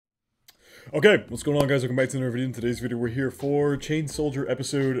Okay, what's going on, guys? Welcome back to another video. In today's video, we're here for Chain Soldier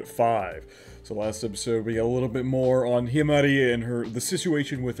episode 5. So last episode, we got a little bit more on Himari and the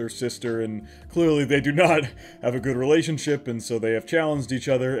situation with her sister, and clearly they do not have a good relationship, and so they have challenged each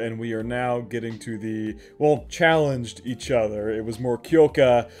other, and we are now getting to the, well, challenged each other. It was more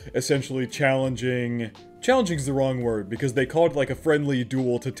Kyoka essentially challenging is the wrong word, because they called it like a friendly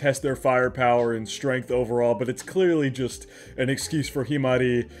duel to test their firepower and strength overall, but it's clearly just an excuse for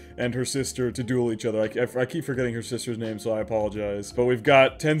Himari and her sister to duel each other. I keep forgetting her sister's name, so I apologize. But we've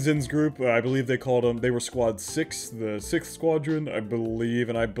got Tenzin's group. I believe they called them, they were Squad 6, the 6th Squadron, I believe,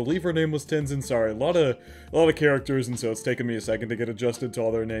 and I believe her name was Tenzin. Sorry, a lot of characters, and so it's taken me a second to get adjusted to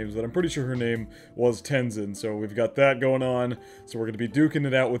all their names, but I'm pretty sure her name was Tenzin, so we've got that going on. So we're going to be duking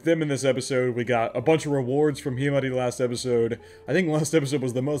it out with them in this episode. We got a bunch of rewards from Himari last episode. I think last episode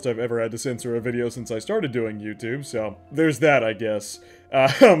was the most I've ever had to censor a video since I started doing YouTube, so there's that, I guess.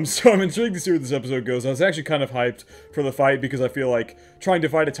 So I'm intrigued to see where this episode goes. I was actually kind of hyped for the fight because I feel like trying to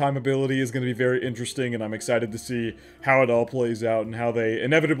fight a time ability is going to be very interesting, and I'm excited to see how it all plays out and how they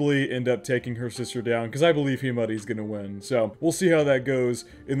inevitably end up taking her sister down, because I believe Himari's going to win. So we'll see how that goes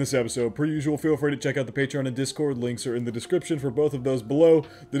in this episode. Per usual, feel free to check out the Patreon and Discord. Links are in the description for both of those below.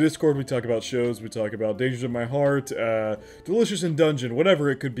 The Discord, we talk about shows, we talk about Dangers of My Heart, Delicious in Dungeon, whatever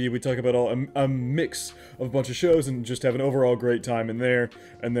it could be. We talk about a mix of a bunch of shows and just have an overall great time in there.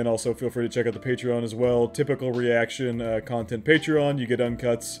 And then also feel free to check out the Patreon as well. Typical reaction content Patreon. You get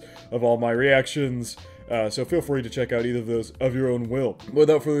uncuts of all my reactions. So feel free to check out either of those of your own will.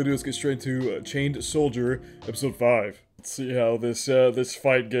 Without further ado, let's get straight to Chained Soldier, episode 5. Let's see how this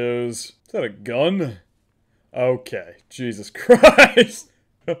fight goes. Is that a gun? Okay. Jesus Christ.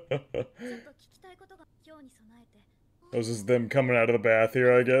 This is them coming out of the bath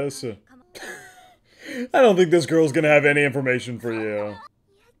here, I guess. I don't think this girl's gonna have any information for you.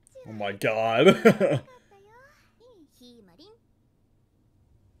 Oh my god.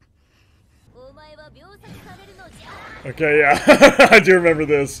 Okay, yeah, I do remember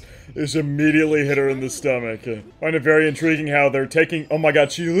this. Just immediately hit her in the stomach. I find it very intriguing how they're taking— oh my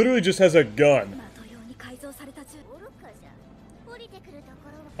god, she literally just has a gun.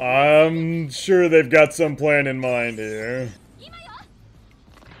 I'm sure they've got some plan in mind here.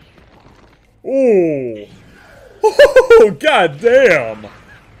 Oh! Oh, god damn!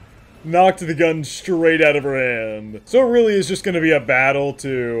 Knocked the gun straight out of her hand. So it really is just gonna be a battle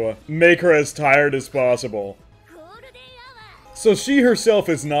to make her as tired as possible. So she herself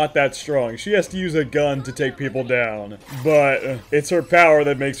is not that strong. She has to use a gun to take people down. But it's her power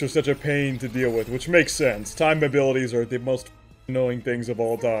that makes her such a pain to deal with, which makes sense. Time abilities are the most annoying things of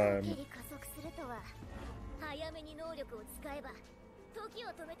all time.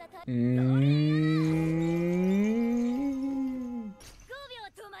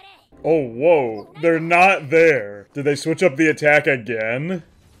 Oh, whoa. They're not there. Did they switch up the attack again?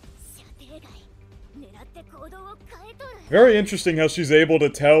 Very interesting how she's able to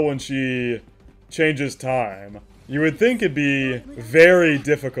tell when she changes time. You would think it'd be very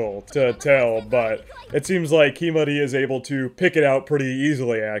difficult to tell, but it seems like Himari is able to pick it out pretty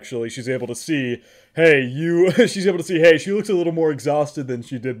easily, actually. She's able to see, hey, she's able to see, hey, she looks a little more exhausted than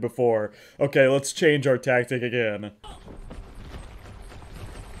she did before. Okay, let's change our tactic again.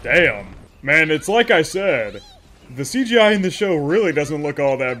 Damn. Man, it's like I said. The CGI in the show really doesn't look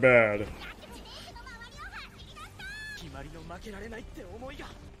all that bad.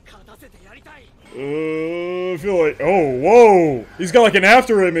 I feel like— oh, whoa! He's got like an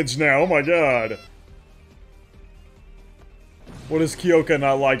after image now, oh my god. What does Kyoka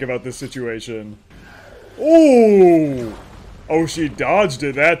not like about this situation? Oh! Oh, she dodged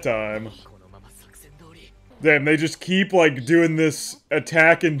it that time. Damn, they just keep like doing this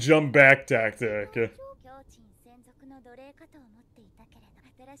attack and jump back tactic.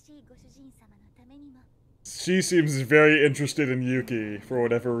 She seems very interested in Yuki for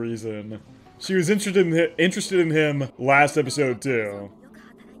whatever reason. She was interested in him last episode too.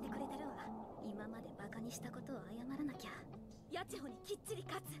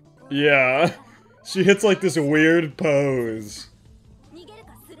 Yeah, she hits like this weird pose.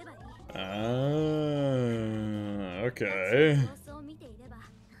 Okay.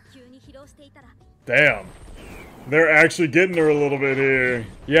 Damn. They're actually getting her a little bit here.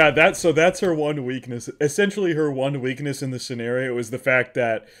 Yeah, so that's her one weakness. Essentially, her one weakness in the scenario is the fact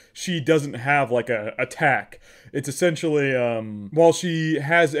that she doesn't have, like, a attack. It's essentially, while she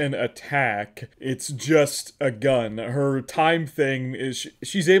has an attack, it's just a gun. Her time thing is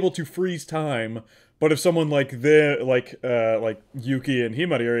she's able to freeze time But if someone like Yuki and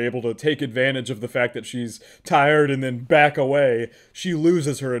Himari are able to take advantage of the fact that she's tired and then back away, she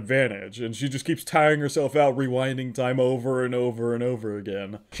loses her advantage, and she just keeps tiring herself out, rewinding time over and over and over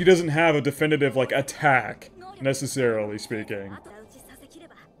again. She doesn't have a definitive, like, attack, necessarily speaking.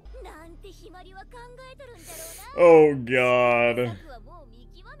 Oh god.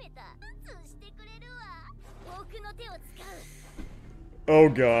 Oh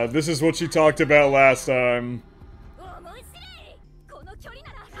god, this is what she talked about last time.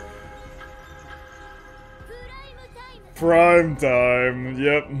 Prime time,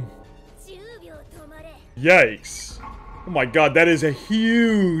 yep. Yikes. Oh my god, that is a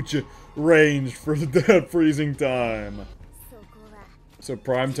huge range for the freezing time. So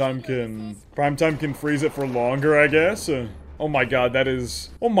prime time can freeze it for longer, I guess? Oh my god, that is...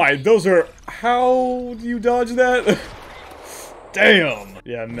 Oh my, those are... How do you dodge that? Damn!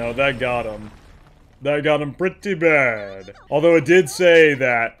 Yeah, no, that got him. That got him pretty bad. Although it did say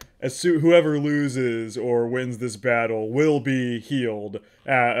that whoever loses or wins this battle will be healed,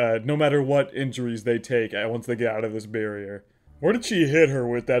 no matter what injuries they take once they get out of this barrier. Where did she hit her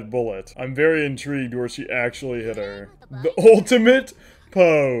with that bullet? I'm very intrigued where she actually hit her. The ultimate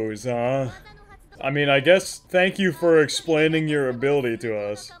pose, huh? I mean, I guess thank you for explaining your ability to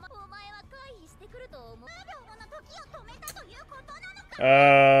us.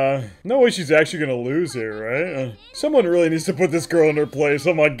 No way she's actually gonna lose here, right? Someone really needs to put this girl in her place,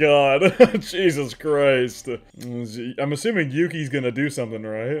 oh my god. Jesus Christ. I'm assuming Yuki's gonna do something,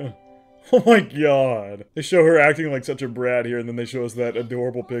 right? Oh my god. They show her acting like such a brat here, and then they show us that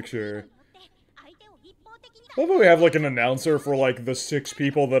adorable picture. I love how we have like an announcer for like the 6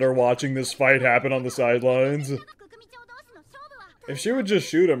 people that are watching this fight happen on the sidelines. If she would just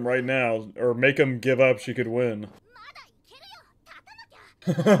shoot him right now, or make him give up, she could win.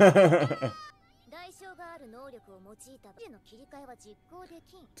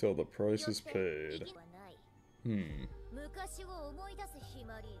 Till the price is paid. In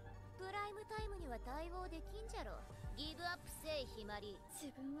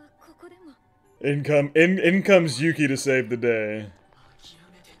comes Yuki to save the day.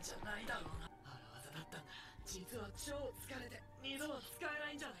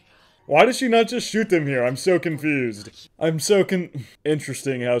 Why does she not just shoot them here? I'm so confused.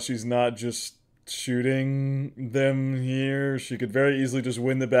 Interesting how she's not just shooting them here. She could very easily just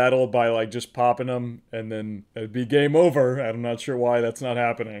win the battle by like just popping them and then it'd be game over. I'm not sure why that's not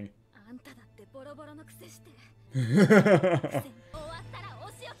happening. To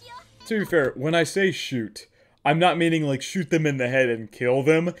be fair, when I say shoot, I'm not meaning like shoot them in the head and kill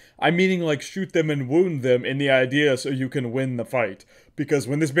them. I'm meaning like shoot them and wound them in the idea so you can win the fight. Because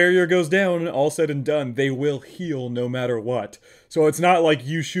when this barrier goes down, all said and done, they will heal no matter what. So it's not like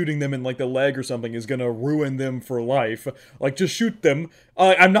you shooting them in like the leg or something is gonna ruin them for life. Like, just shoot them.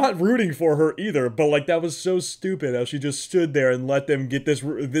 I'm not rooting for her either, but like that was so stupid how she just stood there and let them get this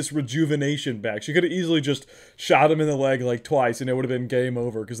rejuvenation back. She could have easily just shot him in the leg like twice and it would have been game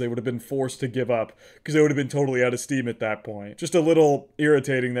over because they would have been forced to give up because they would have been totally out of steam at that point. Just a little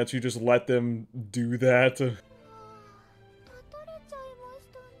irritating that she just let them do that.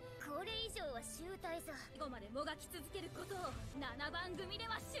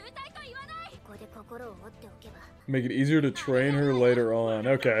 Make it easier to train her later on.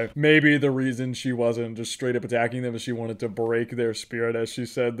 Okay. Maybe the reason she wasn't just straight up attacking them is she wanted to break their spirit, as she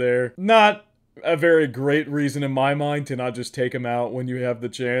said there. Not a very great reason in my mind to not just take them out when you have the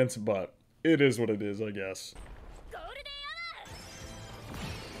chance, but it is what it is, I guess.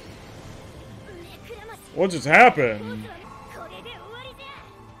 What just happened?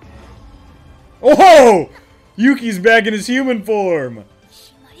 Oh! Yuki's back in his human form!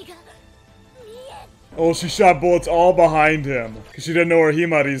 Oh, she shot bullets all behind him, because she didn't know where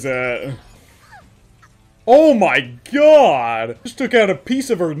Himari's at. Oh my god! Just took out a piece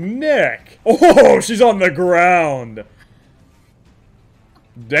of her neck! Oh, she's on the ground!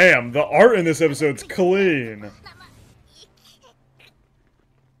 Damn, the art in this episode's clean.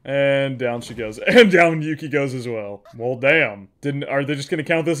 And down she goes. And down Yuki goes as well. Well, damn. Are they just gonna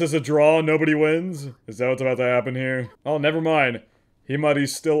count this as a draw and nobody wins? Is that what's about to happen here? Oh, never mind.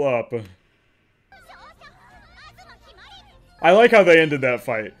 Himari's still up. I like how they ended that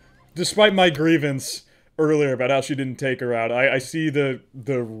fight. Despite my grievance earlier about how she didn't take her out, I see the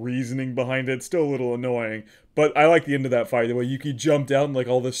reasoning behind it. It's still a little annoying. But I like the end of that fight. The way Yuki jumped out and like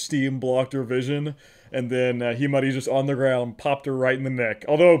all the steam blocked her vision. and then Himari just on the ground popped her right in the neck.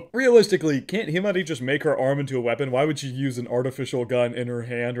 Although, realistically, can't Himari just make her arm into a weapon? Why would she use an artificial gun in her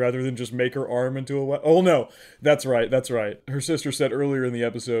hand rather than just make her arm into a weapon? Oh no, that's right, that's right. Her sister said earlier in the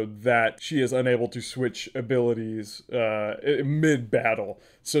episode that she is unable to switch abilities mid-battle.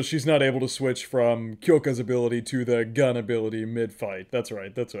 So she's not able to switch from Kyoka's ability to the gun ability mid-fight. That's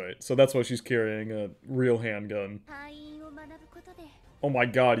right, that's right. So that's why she's carrying a real handgun. Oh my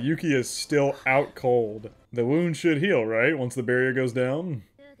god, Yuki is still out cold. The wound should heal, right? Once the barrier goes down?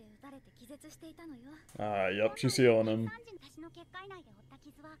 Yep, she's healing him.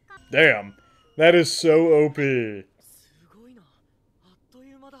 Damn, that is so OP.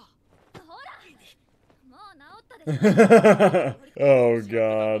 Oh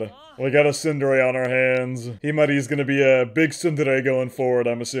god. We got a tsundere on our hands. Himari's gonna be a big tsundere going forward,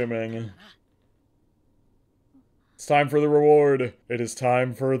 I'm assuming. It's time for the reward. It is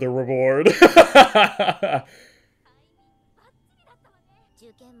time for the reward.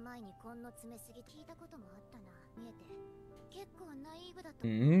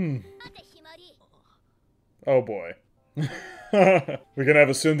 Oh boy. We can have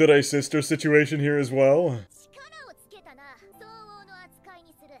a tsundere sister situation here as well.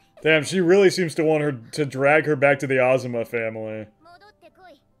 Damn, she really seems to want her to drag her back to the Azuma family.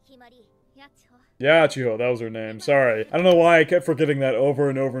 Yachiho, that was her name. Sorry. I don't know why I kept forgetting that over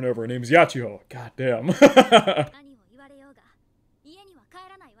and over and over. Her name's Yachiho. God damn.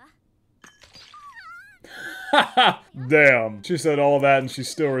 Damn. She said all that and she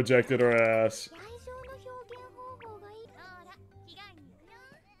still rejected her ass.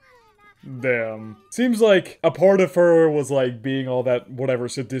 Damn. Seems like a part of her was like being all that whatever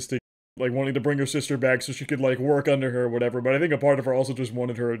sadistic, like wanting to bring her sister back so she could like work under her or whatever, but I think a part of her also just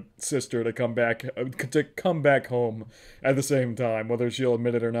wanted her sister to come back home at the same time, whether she'll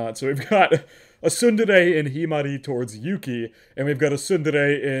admit it or not. So we've got a tsundere in Himari towards Yuki, and we've got a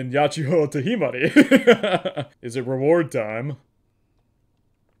tsundere in Yachiho to Himari. Is it reward time?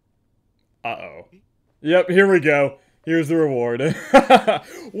 Uh-oh. Yep, here we go. Here's the reward.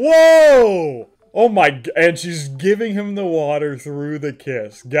 Whoa! Oh my, and she's giving him the water through the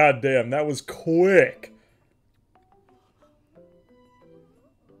kiss. God damn, that was quick.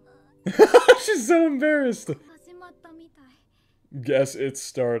 She's so embarrassed. Guess it's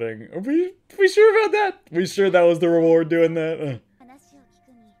starting. Are we sure about that? We sure that was the reward doing that?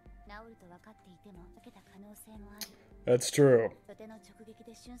 That's true.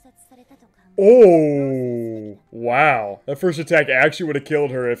 Oh, wow. That first attack actually would have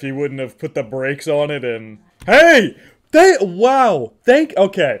killed her if he wouldn't have put the brakes on it and... Hey! Wow!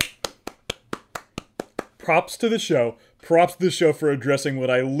 Okay. Props to the show. Props to the show for addressing what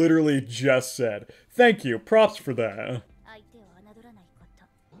I literally just said. Thank you. Props for that.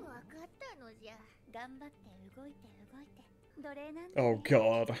 Oh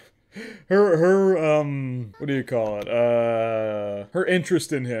god. What do you call it? Her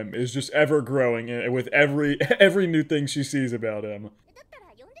interest in him is just ever growing with every new thing she sees about him.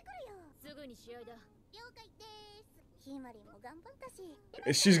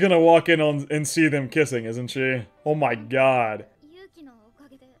 She's gonna walk in and see them kissing, isn't she? Oh my god.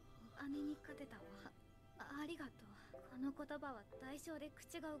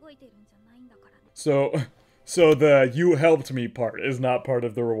 So the "you helped me" part is not part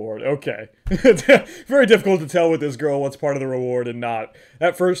of the reward. Okay. Very difficult to tell with this girl what's part of the reward and not.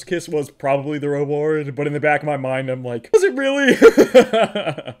 That first kiss was probably the reward, but in the back of my mind I'm like, was it really?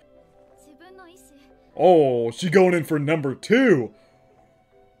 Oh, she going in for number 2.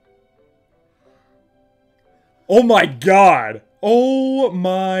 Oh my god. Oh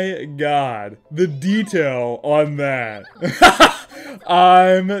my god. The detail on that.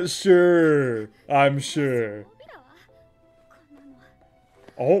 I'm sure.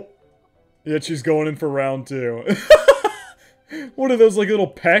 Oh. Yeah, she's going in for round 2. What are those, like, little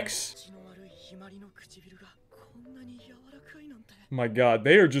pecks? My god,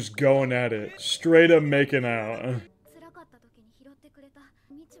 they are just going at it. Straight up making out.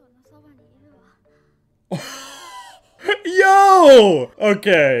 Yo!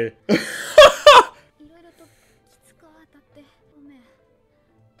 Okay.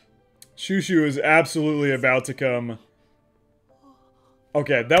 Shushu is absolutely about to come.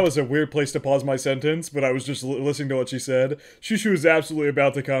 Okay, that was a weird place to pause my sentence, but I was just listening to what she said. Shushu is absolutely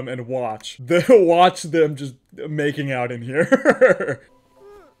about to come and watch them just making out in here.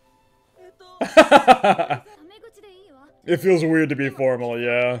 It feels weird to be formal,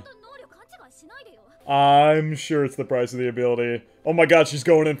 yeah. I'm sure it's the price of the ability. Oh my god, she's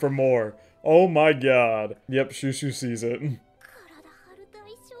going in for more. Oh my god. Yep, Shushu sees it.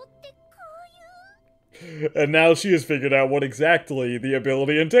 And now she has figured out what exactly the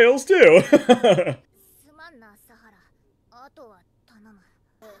ability entails too.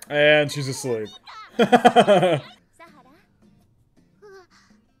 And she's asleep.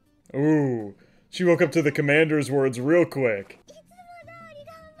 Ooh, she woke up to the commander's words real quick.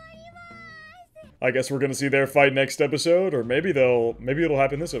 I guess we're gonna see their fight next episode, or maybe it'll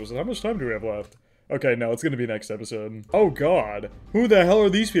happen this episode. How much time do we have left? Okay, no, it's gonna be next episode. Oh god. Who the hell are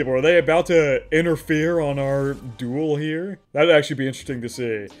these people? Are they about to interfere on our duel here? That'd actually be interesting to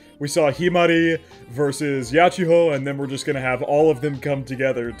see. We saw HIMARI versus YACHIHO, and then we're just gonna have all of them come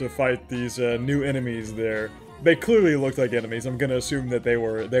together to fight these new enemies there. They clearly looked like enemies. I'm gonna assume that they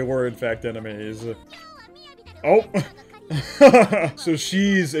were in fact enemies. Oh! So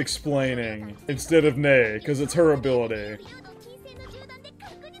she's explaining instead of Nei, because it's her ability.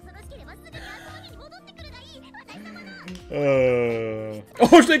 Oh,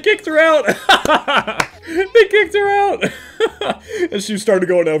 they kicked her out! They kicked her out! And she started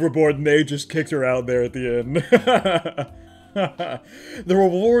going overboard, and they just kicked her out there at the end. The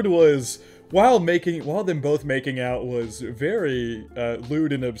reward was, while them both making out was very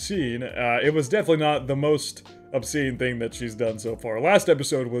lewd and obscene, it was definitely not the most obscene thing that she's done so far. Last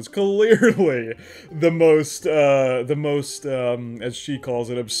episode was clearly the most, as she calls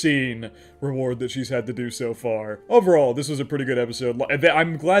it, obscene reward that she's had to do so far. Overall, this was a pretty good episode.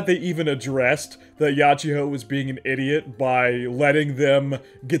 I'm glad they even addressed that YACHIHO was being an idiot by letting them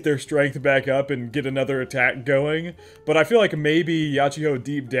get their strength back up and get another attack going. But I feel like maybe YACHIHO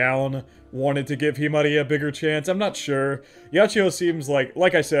deep down wanted to give Himari a bigger chance. I'm not sure. YACHIHO seems like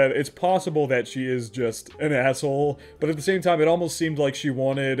I said, it's possible that she is just an asshole, but at the same time, it almost seemed like she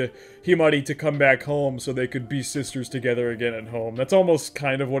wanted Himari to come back home so they could be sisters together again at home. That's almost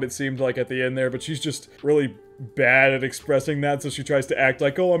kind of what it seemed like at the end there, but she's just really bad at expressing that, so she tries to act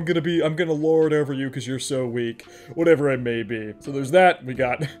like, oh, I'm gonna lord over you because you're so weak, whatever it may be. So there's that. We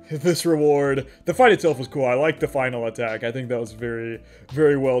got this reward. The fight itself was cool. I liked the final attack. I think that was very,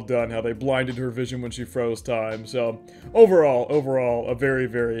 very well done, how they blinded her vision when she froze time. So overall, a very,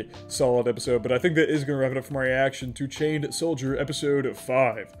 very solid episode, but I think that is gonna wrap it up for my reaction to Chained Soldier episode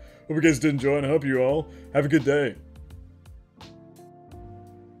 5. Hope you guys did enjoy, and I hope you all have a good day.